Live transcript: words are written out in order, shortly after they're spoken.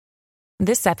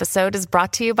This episode is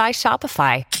brought to you by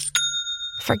Shopify.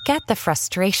 Forget the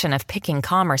frustration of picking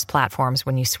commerce platforms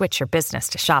when you switch your business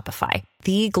to Shopify,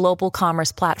 the global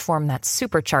commerce platform that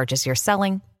supercharges your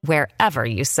selling wherever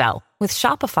you sell. With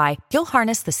Shopify, you'll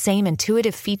harness the same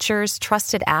intuitive features,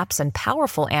 trusted apps, and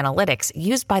powerful analytics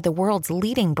used by the world's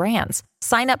leading brands.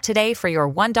 Sign up today for your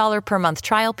 $1 per month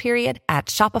trial period at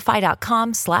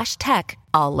shopify.com/tech,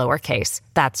 all lowercase.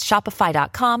 That's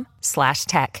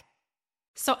shopify.com/tech.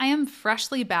 So I am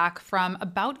freshly back from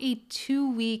about a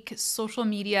 2-week social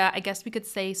media, I guess we could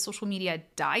say social media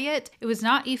diet. It was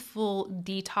not a full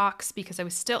detox because I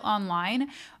was still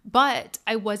online, but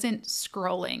I wasn't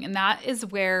scrolling. And that is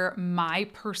where my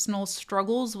personal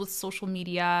struggles with social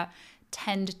media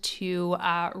tend to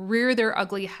rear their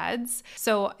ugly heads.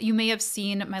 So you may have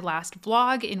seen my last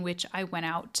vlog in which I went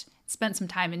out, spent some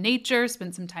time in nature,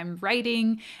 spent some time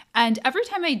writing. And every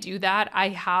time I do that, I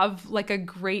have like a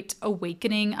great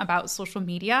awakening about social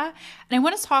media. And I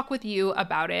want to talk with you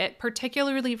about it,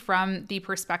 particularly from the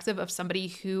perspective of somebody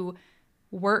who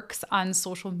works on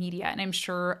social media. And I'm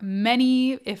sure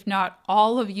many, if not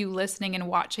all of you listening and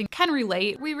watching can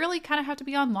relate. We really kind of have to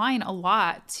be online a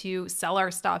lot to sell our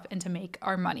stuff and to make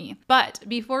our money. But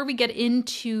before we get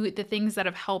into the things that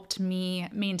have helped me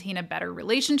maintain a better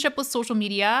relationship with social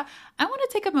media, I want to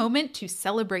take a moment to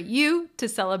celebrate you, to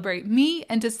celebrate me,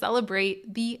 and to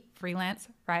celebrate the Freelance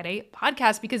Friday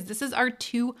podcast, because this is our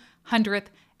 200th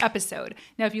episode.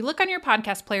 Now, if you look on your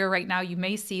podcast player right now, you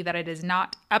may see that it is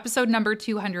not episode number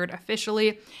 200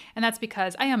 officially, and that's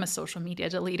because I am a social media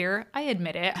deleter. I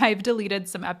admit it. I've deleted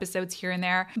some episodes here and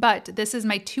there, but this is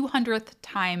my 200th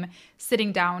time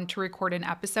sitting down to record an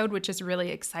episode, which is really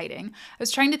exciting. I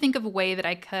was trying to think of a way that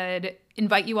I could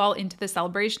invite you all into the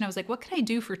celebration. I was like, what can I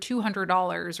do for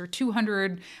 $200 or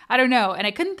 200? I don't know. And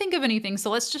I couldn't think of anything.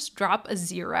 So let's just drop a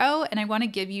zero. And I want to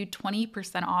give you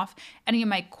 20% off any of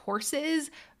my courses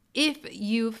if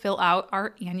you fill out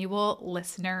our annual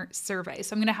listener survey.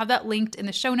 So I'm going to have that linked in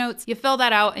the show notes. You fill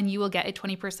that out and you will get a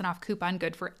 20% off coupon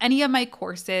good for any of my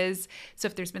courses. So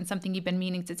if there's been something you've been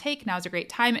meaning to take, now's a great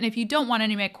time. And if you don't want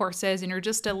any of my courses and you're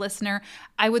just a listener,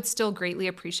 I would still greatly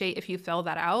appreciate if you fill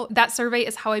that out. That survey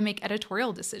is how I make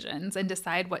editorial decisions and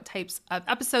decide what types of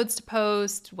episodes to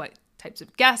post, what types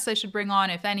of guests I should bring on,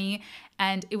 if any,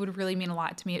 and it would really mean a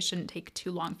lot to me. It shouldn't take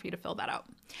too long for you to fill that out.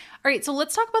 All right, so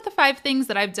let's talk about the 5 things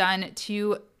that I've done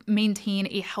to maintain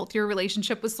a healthier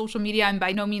relationship with social media. I'm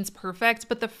by no means perfect,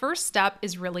 but the first step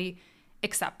is really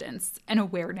acceptance and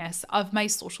awareness of my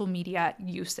social media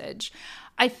usage.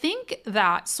 I think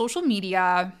that social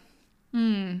media,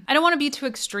 I don't want to be too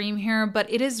extreme here,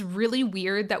 but it is really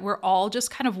weird that we're all just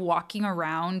kind of walking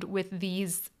around with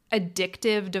these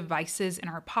addictive devices in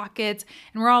our pockets,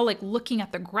 and we're all like looking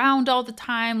at the ground all the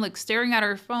time, like staring at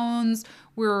our phones.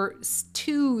 We're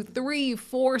 2, 3,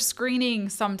 4 screening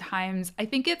sometimes. I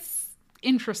think it's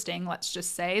interesting, let's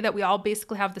just say, that we all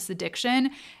basically have this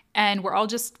addiction and we're all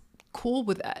just cool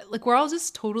with it. Like, we're all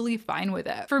just totally fine with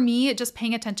it. For me, just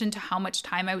paying attention to how much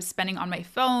time I was spending on my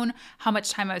phone, how much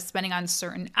time I was spending on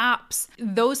certain apps,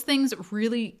 those things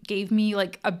really gave me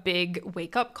like a big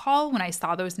wake up call when I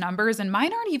saw those numbers. And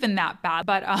mine aren't even that bad,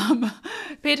 but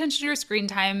pay attention to your screen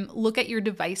time, look at your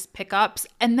device pickups.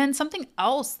 And then something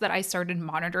else that I started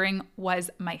monitoring was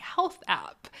my health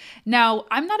app. Now,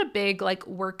 I'm not a big like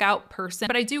workout person,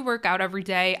 but I do work out every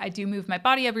day. I do move my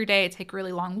body every day. I take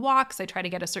really long walks. I try to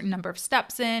get a certain number of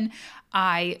steps in.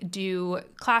 I do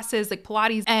classes like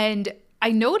Pilates, and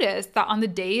I noticed that on the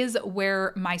days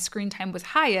where my screen time was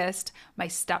highest, my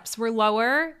steps were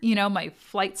lower, my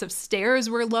flights of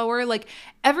stairs were lower, like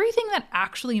everything that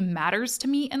actually matters to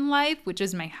me in life, which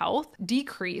is my health,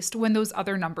 decreased when those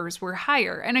other numbers were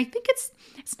higher. And I think it's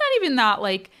not even that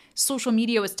like social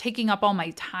media was taking up all my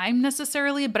time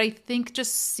necessarily, but I think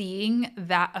just seeing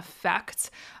that effect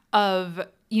of,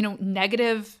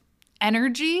 negative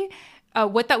energy,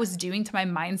 what that was doing to my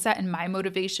mindset and my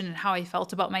motivation and how I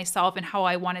felt about myself and how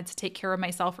I wanted to take care of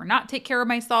myself or not take care of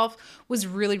myself was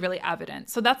really, really evident.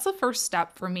 So that's the first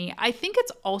step for me. I think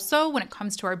it's also, when it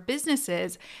comes to our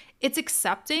businesses, it's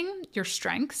accepting your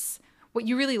strengths, what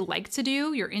you really like to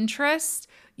do, your interests,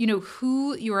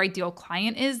 who your ideal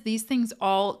client is. These things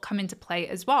all come into play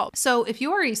as well. So if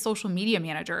you are a social media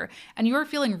manager and you are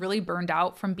feeling really burned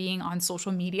out from being on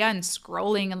social media and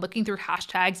scrolling and looking through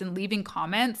hashtags and leaving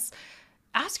comments,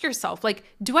 ask yourself, like,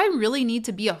 do I really need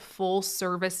to be a full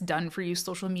service done for you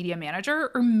social media manager?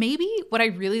 Or maybe what I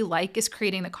really like is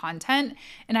creating the content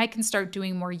and I can start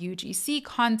doing more UGC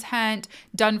content,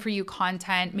 done for you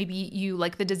content. Maybe you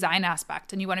like the design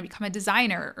aspect and you want to become a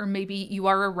designer, or maybe you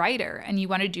are a writer and you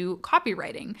want to do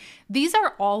copywriting. These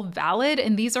are all valid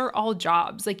and these are all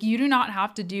jobs. Like, you do not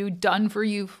have to do done for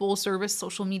you full service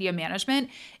social media management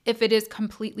if it is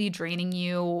completely draining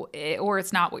you or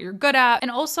it's not what you're good at. And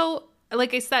also,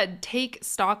 like I said, take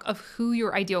stock of who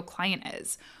your ideal client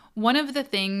is. One of the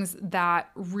things that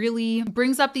really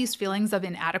brings up these feelings of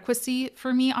inadequacy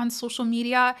for me on social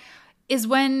media is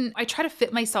when I try to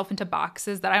fit myself into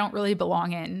boxes that I don't really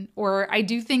belong in, or I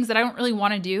do things that I don't really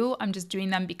want to do. I'm just doing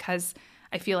them because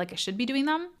I feel like I should be doing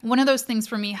them. One of those things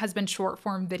for me has been short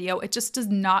form video. It just does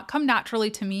not come naturally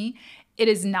to me. It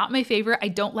is not my favorite. I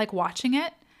don't like watching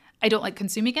it. I don't like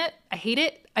consuming it. I hate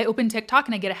it. I open TikTok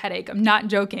and I get a headache. I'm not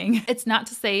joking. It's not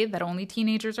to say that only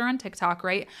teenagers are on TikTok,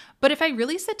 right? But if I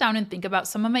really sit down and think about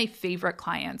some of my favorite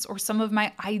clients or some of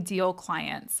my ideal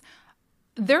clients,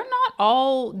 they're not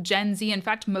all Gen Z. In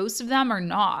fact, most of them are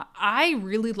not. I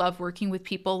really love working with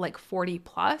people like 40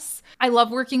 plus. I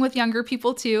love working with younger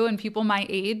people too and people my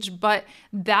age, but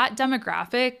that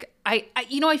demographic, I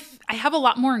have a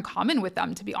lot more in common with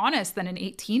them, to be honest, than an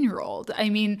 18-year-old. I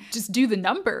mean, just do the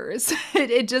numbers.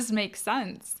 It just makes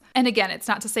sense. And again, it's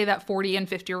not to say that 40 and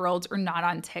 50-year-olds are not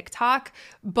on TikTok,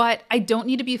 but I don't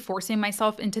need to be forcing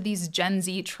myself into these Gen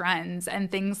Z trends and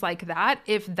things like that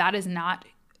if that is not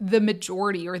the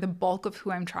majority or the bulk of who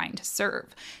I'm trying to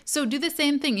serve. So do the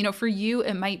same thing. For you,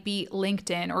 it might be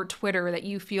LinkedIn or Twitter that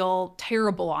you feel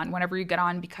terrible on whenever you get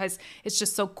on because it's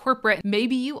just so corporate.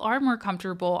 Maybe you are more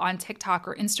comfortable on TikTok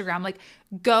or Instagram. Like,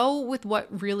 go with what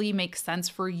really makes sense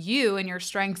for you and your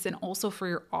strengths and also for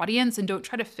your audience, and don't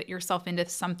try to fit yourself into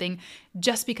something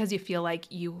just because you feel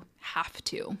like you have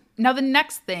to. Now, the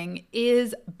next thing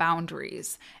is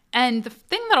boundaries. And the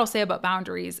thing that I'll say about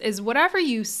boundaries is whatever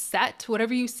you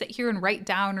sit here and write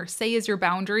down or say is your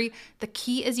boundary, the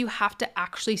key is you have to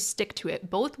actually stick to it,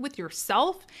 both with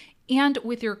yourself and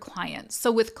with your clients.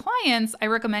 So with clients, I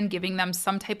recommend giving them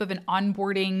some type of an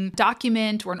onboarding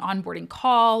document or an onboarding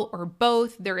call or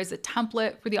both. There is a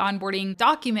template for the onboarding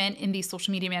document in the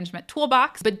social media management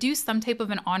toolbox, but do some type of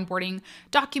an onboarding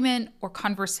document or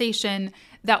conversation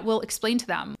that will explain to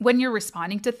them when you're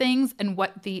responding to things and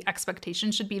what the expectation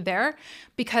should be there.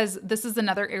 Because this is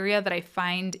another area that I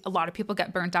find a lot of people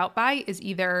get burnt out by, is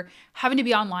either having to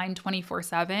be online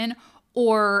 24/7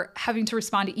 or having to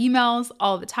respond to emails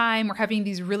all the time, or having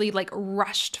these really like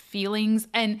rushed feelings.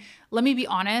 And let me be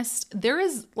honest, there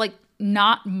is like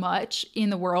not much in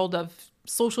the world of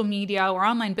social media or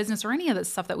online business or any of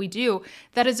this stuff that we do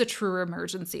that is a true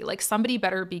emergency. Like, somebody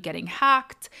better be getting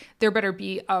hacked. There better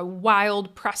be a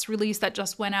wild press release that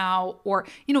just went out, or,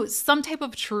 some type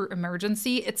of true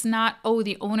emergency. It's not, oh,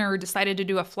 the owner decided to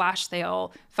do a flash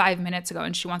sale 5 minutes ago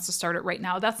and she wants to start it right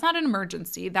now. That's not an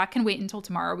emergency. That can wait until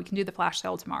tomorrow. We can do the flash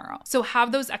sale tomorrow. So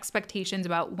have those expectations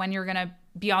about when you're going to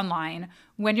be online,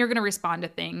 when you're going to respond to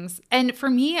things. And for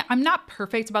me, I'm not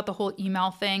perfect about the whole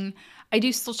email thing. I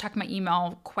do still check my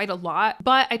email quite a lot,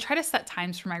 but I try to set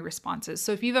times for my responses.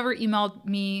 So if you've ever emailed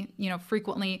me,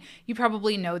 frequently, you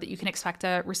probably know that you can expect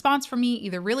a response from me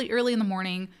either really early in the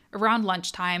morning, around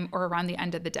lunchtime, or around the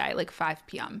end of the day, like 5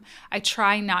 p.m. I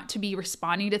try not to be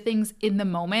responding to things in the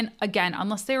moment, again,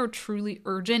 unless they are truly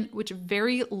urgent, which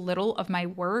very little of my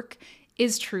work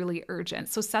is truly urgent.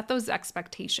 So set those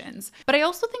expectations. But I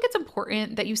also think it's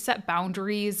important that you set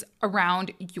boundaries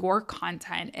around your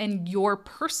content and your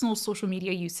personal social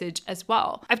media usage as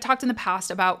well. I've talked in the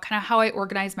past about kind of how I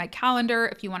organize my calendar.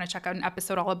 If you want to check out an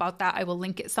episode all about that, I will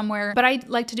link it somewhere. But I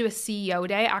like to do a CEO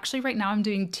day. Actually, right now I'm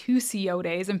doing 2 CEO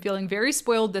days. I'm feeling very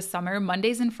spoiled this summer.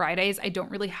 Mondays and Fridays, I don't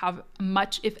really have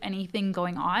much, if anything,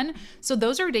 going on. So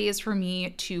those are days for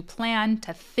me to plan,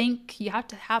 to think. You have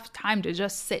to have time to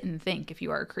just sit and think if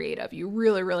you are creative. You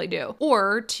really, really do.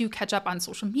 Or to catch up on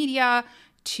social media,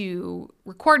 to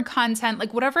record content,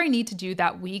 like whatever I need to do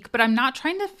that week. But I'm not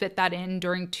trying to fit that in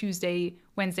during Tuesday,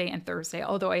 Wednesday, and Thursday,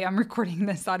 although I am recording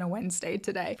this on a Wednesday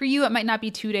today. For you, it might not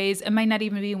be 2 days. It might not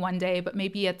even be 1 day, but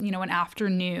maybe an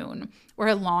afternoon or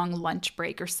a long lunch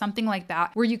break or something like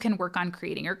that, where you can work on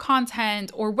creating your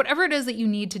content or whatever it is that you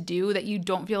need to do that you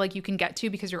don't feel like you can get to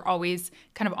because you're always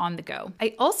kind of on the go.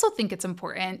 I also think it's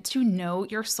important to know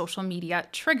your social media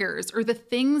triggers, or the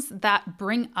things that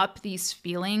bring up these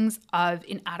feelings of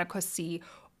inadequacy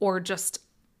or just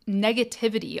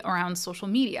negativity around social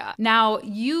media. Now,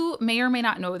 you may or may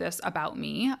not know this about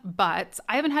me, but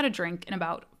I haven't had a drink in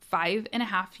about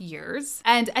 5.5 years.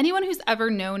 And anyone who's ever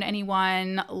known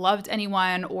anyone, loved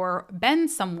anyone, or been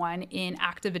someone in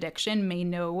active addiction may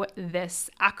know this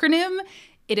acronym.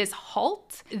 It is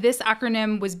HALT. This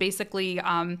acronym was basically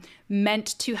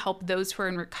meant to help those who are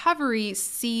in recovery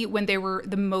see when they were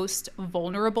the most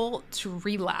vulnerable to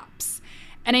relapse.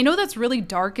 And I know that's really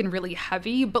dark and really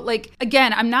heavy, but like,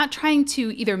 again, I'm not trying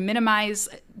to either minimize,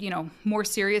 more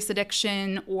serious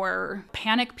addiction or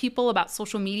panic people about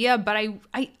social media, but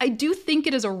I do think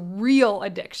it is a real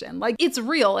addiction. Like, it's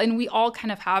real and we all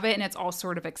kind of have it and it's all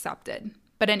sort of accepted.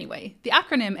 But anyway, the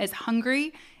acronym is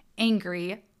hungry,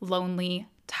 angry, lonely,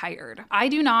 tired. I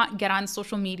do not get on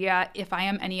social media if I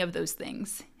am any of those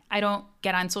things. I don't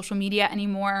get on social media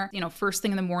anymore, first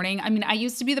thing in the morning. I mean, I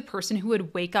used to be the person who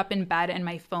would wake up in bed and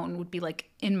my phone would be like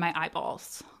in my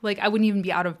eyeballs. Like, I wouldn't even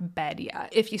be out of bed yet.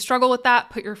 If you struggle with that,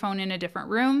 put your phone in a different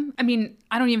room. I mean,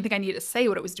 I don't even think I need to say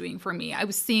what it was doing for me. I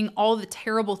was seeing all the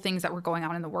terrible things that were going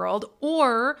on in the world,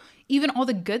 or even all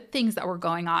the good things that were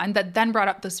going on that then brought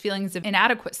up those feelings of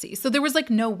inadequacy. So there was like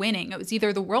no winning. It was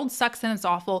either the world sucks and it's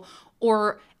awful,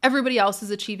 or everybody else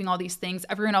is achieving all these things.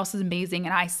 Everyone else is amazing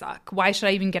and I suck. Why should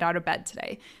I even get out of bed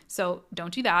today? So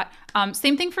don't do that.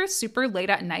 Same thing for super late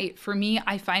at night. For me,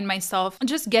 I find myself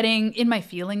just getting in my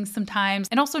feelings sometimes,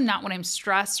 and also not when I'm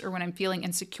stressed or when I'm feeling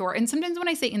insecure. And sometimes when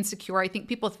I say insecure, I think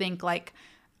people think like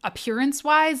appearance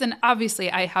wise. And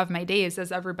obviously I have my days,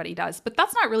 as everybody does, but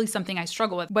that's not really something I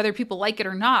struggle with. Whether people like it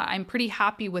or not, I'm pretty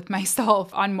happy with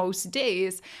myself on most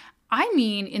days. I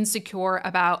mean insecure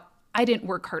about, I didn't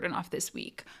work hard enough this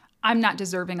week. I'm not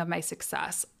deserving of my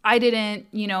success. I didn't,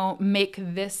 make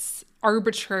this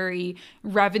arbitrary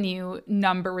revenue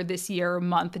number this year,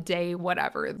 month, day,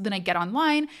 whatever. Then I get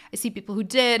online, I see people who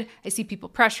did, I see people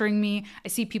pressuring me, I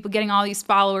see people getting all these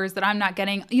followers that I'm not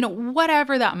getting,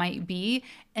 whatever that might be.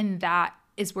 And that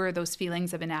is where those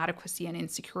feelings of inadequacy and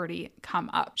insecurity come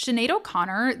up. Sinead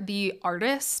O'Connor, the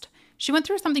artist, she went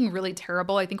through something really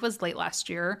terrible. I think it was late last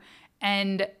year.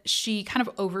 And she kind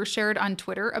of overshared on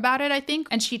Twitter about it, I think.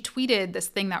 And she tweeted this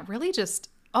thing that really just,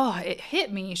 it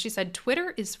hit me. She said,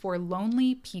 "Twitter is for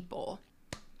lonely people."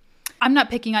 I'm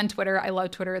not picking on Twitter. I love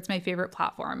Twitter. It's my favorite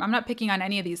platform. I'm not picking on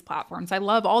any of these platforms. I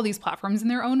love all these platforms in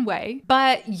their own way.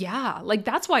 But yeah, like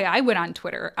that's why I went on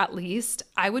Twitter, at least.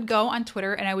 I would go on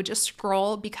Twitter and I would just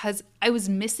scroll because I was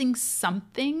missing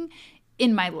something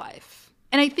in my life.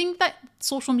 And I think that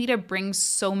social media brings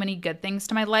so many good things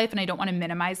to my life, and I don't want to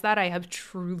minimize that. I have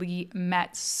truly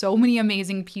met so many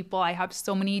amazing people. I have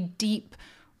so many deep,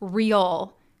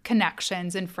 real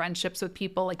connections and friendships with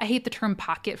people. Like, I hate the term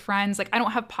pocket friends. Like, I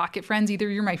don't have pocket friends. Either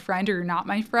you're my friend or you're not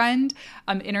my friend.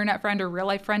 Internet friend or real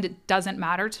life friend, it doesn't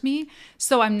matter to me.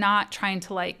 So I'm not trying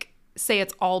to say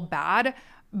it's all bad.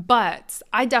 But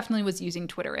I definitely was using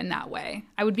Twitter in that way.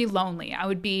 I would be lonely. I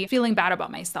would be feeling bad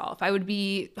about myself. I would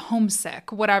be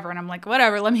homesick, whatever. And I'm like,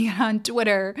 whatever, let me get on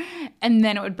Twitter. And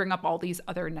then it would bring up all these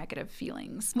other negative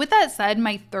feelings. With that said,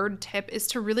 my third tip is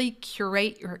to really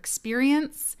curate your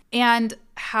experience and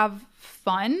have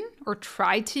fun, or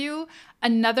try to.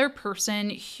 Another person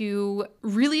who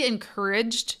really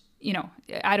encouraged,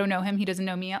 I don't know him, he doesn't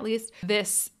know me at least,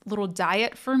 this little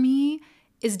diet for me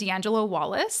is D'Angelo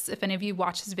Wallace. If any of you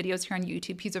watch his videos here on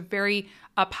YouTube, he's a very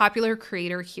popular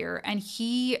creator here, and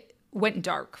he went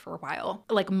dark for a while,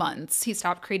 like months. He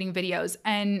stopped creating videos.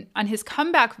 And on his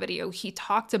comeback video, he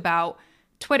talked about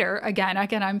Twitter, again,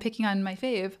 I'm picking on my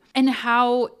fave, and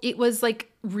how it was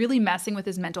like really messing with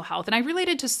his mental health. And I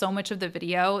related to so much of the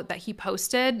video that he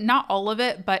posted, not all of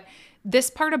it, but this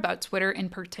part about Twitter in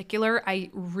particular, I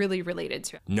really related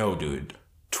to. No, dude,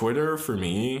 Twitter for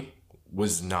me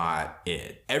was not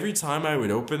it. Every time I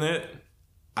would open it,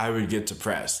 I would get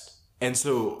depressed. And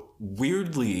so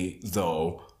weirdly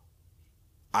though,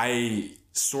 I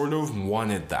sort of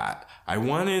wanted that. I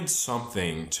wanted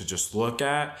something to just look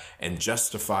at and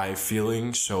justify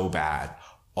feeling so bad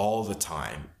all the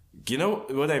time. You know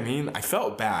what I mean? I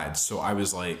felt bad. So I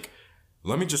was like,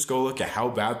 let me just go look at how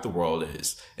bad the world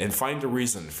is and find a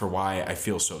reason for why I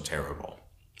feel so terrible.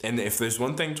 And if there's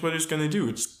one thing Twitter's going to do,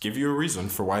 it's give you a reason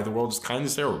for why the world is kind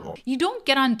of terrible. You don't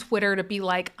get on Twitter to be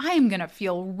like, I am going to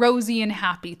feel rosy and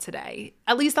happy today.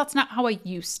 At least that's not how I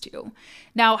used to.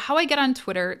 Now, how I get on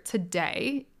Twitter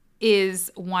today is,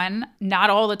 one,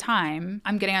 not all the time.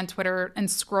 I'm getting on Twitter and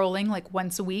scrolling like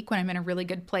once a week when I'm in a really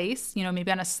good place.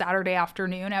 Maybe on a Saturday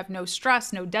afternoon, I have no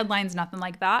stress, no deadlines, nothing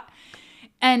like that.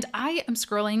 And I am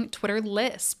scrolling Twitter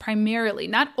lists primarily,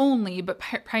 not only, but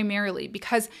primarily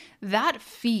because that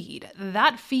feed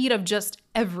of just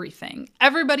everything.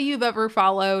 Everybody you've ever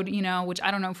followed, which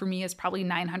I don't know, for me is probably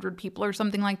 900 people or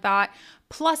something like that,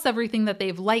 plus everything that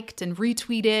they've liked and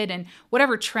retweeted and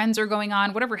whatever trends are going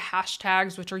on, whatever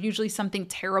hashtags, which are usually something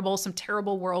terrible, some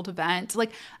terrible world event.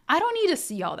 Like, I don't need to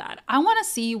see all that. I want to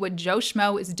see what Joe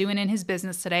Schmo is doing in his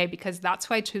business today because that's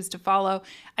who I choose to follow.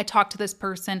 I talk to this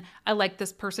person. I like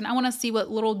this person. I want to see what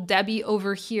little Debbie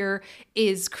over here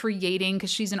is creating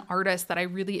because she's an artist that I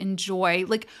really enjoy.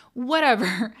 Like,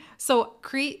 whatever. So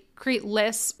create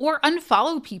lists or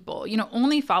unfollow people.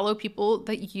 Only follow people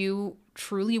that you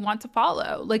truly want to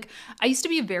follow. Like, I used to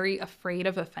be very afraid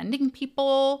of offending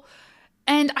people,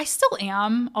 and I still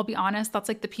am. I'll be honest. That's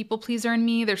like the people pleaser in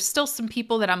me. There's still some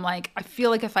people that I'm like, I feel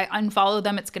like if I unfollow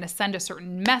them, it's going to send a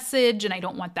certain message, and I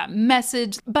don't want that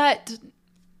message. But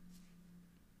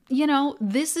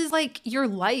this is like your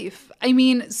life. I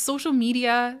mean, social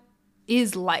media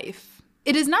is life.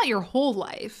 It is not your whole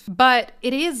life, but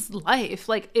it is life.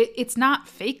 Like, it's not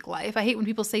fake life. I hate when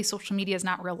people say social media is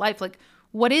not real life. Like,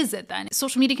 what is it then?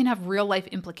 Social media can have real life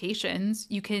implications.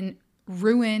 You can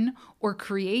ruin or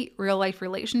create real life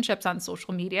relationships on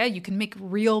social media. You can make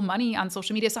real money on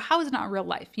social media. So how is it not real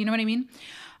life? You know what I mean?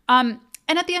 And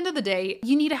at the end of the day,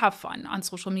 you need to have fun on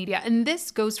social media. And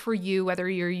this goes for you, whether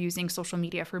you're using social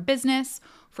media for business,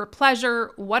 for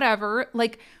pleasure, whatever.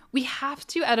 Like, we have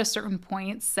to, at a certain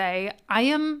point, say, I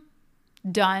am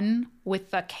done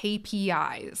with the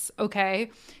KPIs,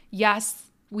 okay? Yes,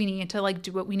 we need to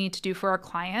do what we need to do for our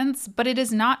clients, but it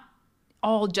is not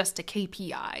all just a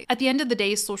KPI. At the end of the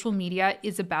day, social media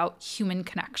is about human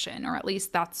connection, or at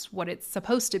least that's what it's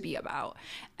supposed to be about.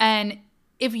 And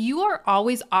if you are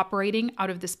always operating out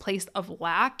of this place of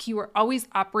lack, you are always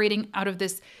operating out of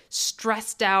this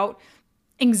stressed out,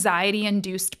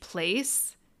 anxiety-induced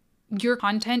place, your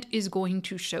content is going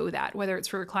to show that, whether it's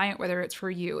for your client, whether it's for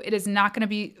you. It is not going to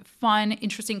be fun,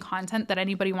 interesting content that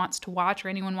anybody wants to watch or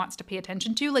anyone wants to pay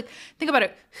attention to. Like, think about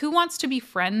it. Who wants to be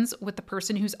friends with the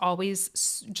person who's always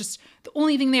just, the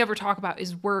only thing they ever talk about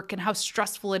is work and how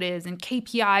stressful it is and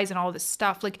KPIs and all this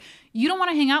stuff? Like, you don't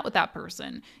want to hang out with that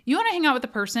person. You want to hang out with the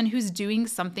person who's doing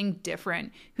something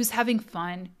different, who's having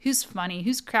fun, who's funny,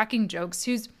 who's cracking jokes,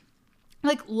 who's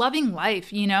like loving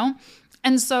life,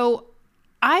 And so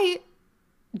I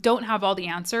don't have all the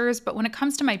answers, but when it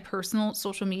comes to my personal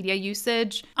social media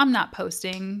usage, I'm not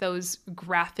posting those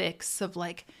graphics of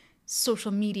like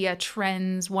social media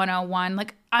trends 101.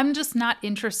 Like, I'm just not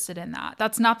interested in that.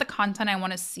 That's not the content I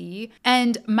want to see.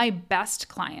 And my best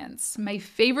clients, my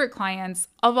favorite clients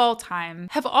of all time,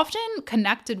 have often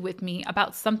connected with me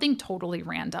about something totally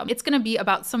random. It's going to be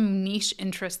about some niche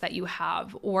interest that you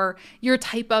have, or your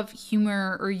type of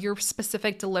humor, or your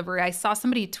specific delivery. I saw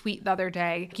somebody tweet the other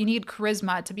day, you need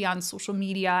charisma to be on social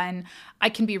media, and I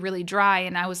can be really dry.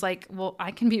 And I was like, well,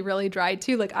 I can be really dry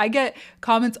too. Like, I get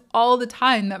comments all the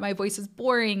time that my voice is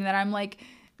boring, that I'm like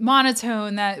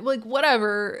monotone, that like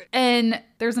whatever. And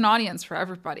there's an audience for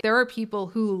everybody. There are people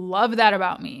who love that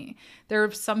about me. There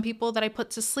are some people that I put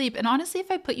to sleep. And honestly,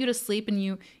 if I put you to sleep and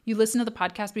you listen to the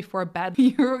podcast before bed,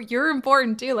 you're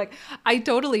important too. Like, I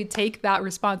totally take that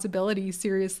responsibility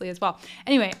seriously as well.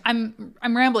 Anyway, I'm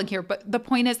rambling here, but the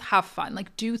point is, have fun.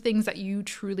 Like, do things that you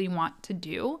truly want to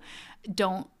do.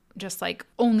 Don't just like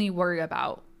only worry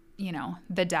about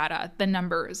the data, the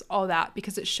numbers, all that,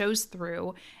 because it shows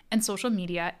through, and social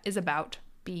media is about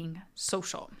being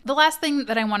social. The last thing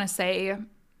that I want to say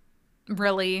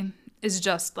really is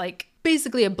just like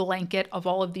basically a blanket of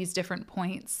all of these different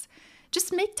points.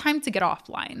 Just make time to get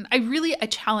offline. I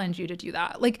challenge you to do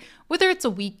that. Like, whether it's a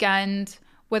weekend,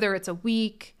 whether it's a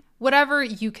week, whatever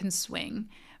you can swing.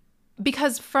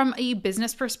 Because from a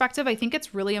business perspective, I think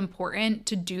it's really important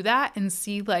to do that and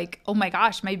see like, oh my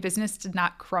gosh, my business did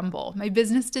not crumble. My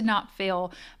business did not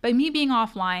fail by me being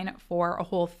offline for a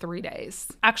whole 3 days.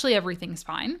 Actually, everything's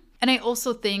fine. And I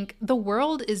also think the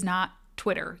world is not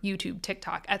Twitter, YouTube,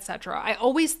 TikTok, etc. I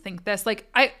always think this, like,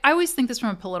 I always think this from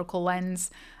a political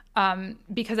lens,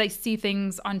 because I see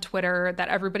things on Twitter that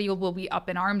everybody will be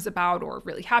up in arms about or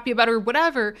really happy about or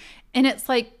whatever. And it's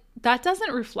like, that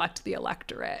doesn't reflect the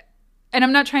electorate. And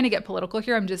I'm not trying to get political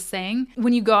here. I'm just saying,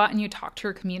 when you go out and you talk to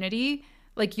your community,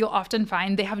 like, you'll often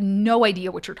find they have no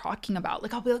idea what you're talking about.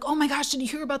 Like, I'll be like, oh my gosh, did you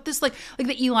hear about this? Like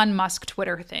the Elon Musk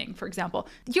Twitter thing, for example.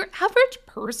 Your average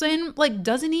person, like,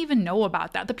 doesn't even know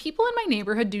about that. The people in my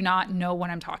neighborhood do not know what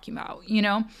I'm talking about,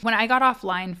 When I got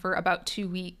offline for about 2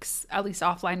 weeks, at least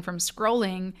offline from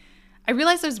scrolling, I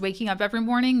realized I was waking up every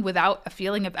morning without a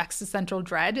feeling of existential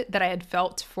dread that I had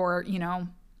felt for,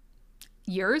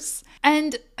 years.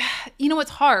 And you know,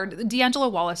 it's hard. D'Angelo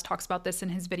Wallace talks about this in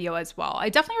his video as well. I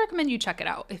definitely recommend you check it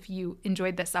out if you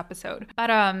enjoyed this episode.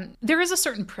 But there is a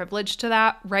certain privilege to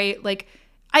that, right? Like,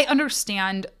 I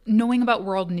understand knowing about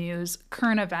world news,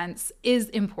 current events is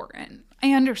important.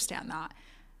 I understand that.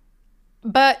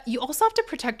 But you also have to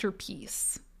protect your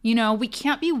peace. You know, we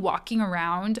can't be walking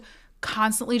around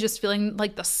constantly just feeling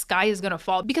like the sky is going to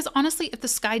fall. Because honestly, if the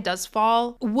sky does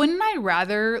fall, wouldn't I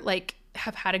rather like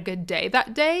have had a good day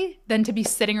that day than to be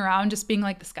sitting around just being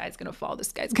like, the sky's going to fall, the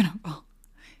sky's going to fall,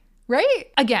 right?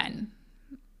 Again,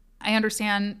 I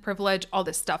understand privilege, all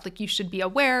this stuff. Like, you should be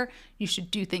aware, you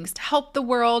should do things to help the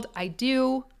world. I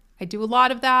do a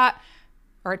lot of that,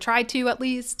 or I try to at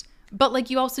least. But like,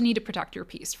 you also need to protect your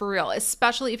peace for real,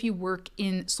 especially if you work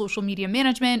in social media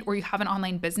management or you have an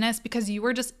online business, because you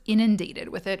are just inundated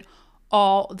with it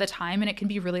all the time and it can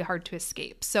be really hard to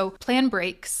escape. So plan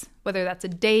breaks, whether that's a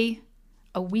day,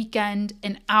 a weekend,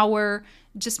 an hour.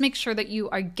 Just make sure that you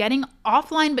are getting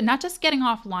offline, but not just getting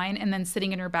offline and then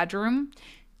sitting in your bedroom,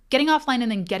 getting offline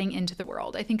and then getting into the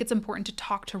world. I think it's important to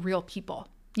talk to real people,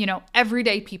 you know,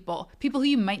 everyday people who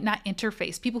you might not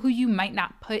interface, people who you might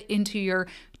not put into your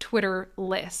Twitter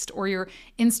list or your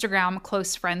Instagram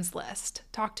close friends list.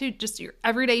 Talk to just your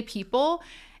everyday people.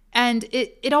 And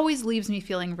it always leaves me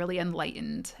feeling really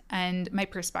enlightened, and my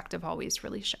perspective always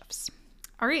really shifts.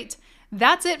 All right.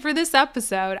 That's it for this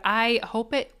episode. I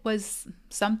hope it was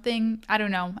something. I don't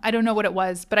know what it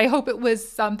was, but I hope it was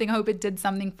something. I hope it did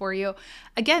something for you.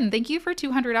 Again, thank you for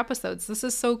 200 episodes. This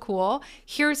is so cool.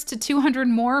 Here's to 200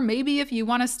 more. Maybe if you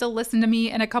want to still listen to me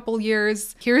in a couple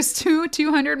years, here's to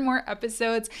 200 more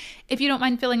episodes. If you don't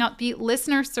mind filling out the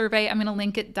listener survey, I'm going to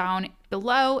link it down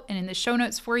below and in the show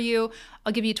notes for you.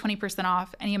 I'll give you 20%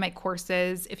 off any of my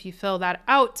courses. If you fill that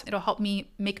out, it'll help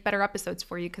me make better episodes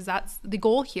for you, because that's the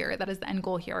goal here. That is the end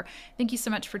goal here. Thank you so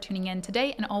much for tuning in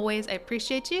today. And always, I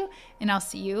appreciate you, and I'll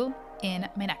see you in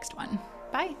my next one.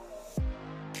 Bye.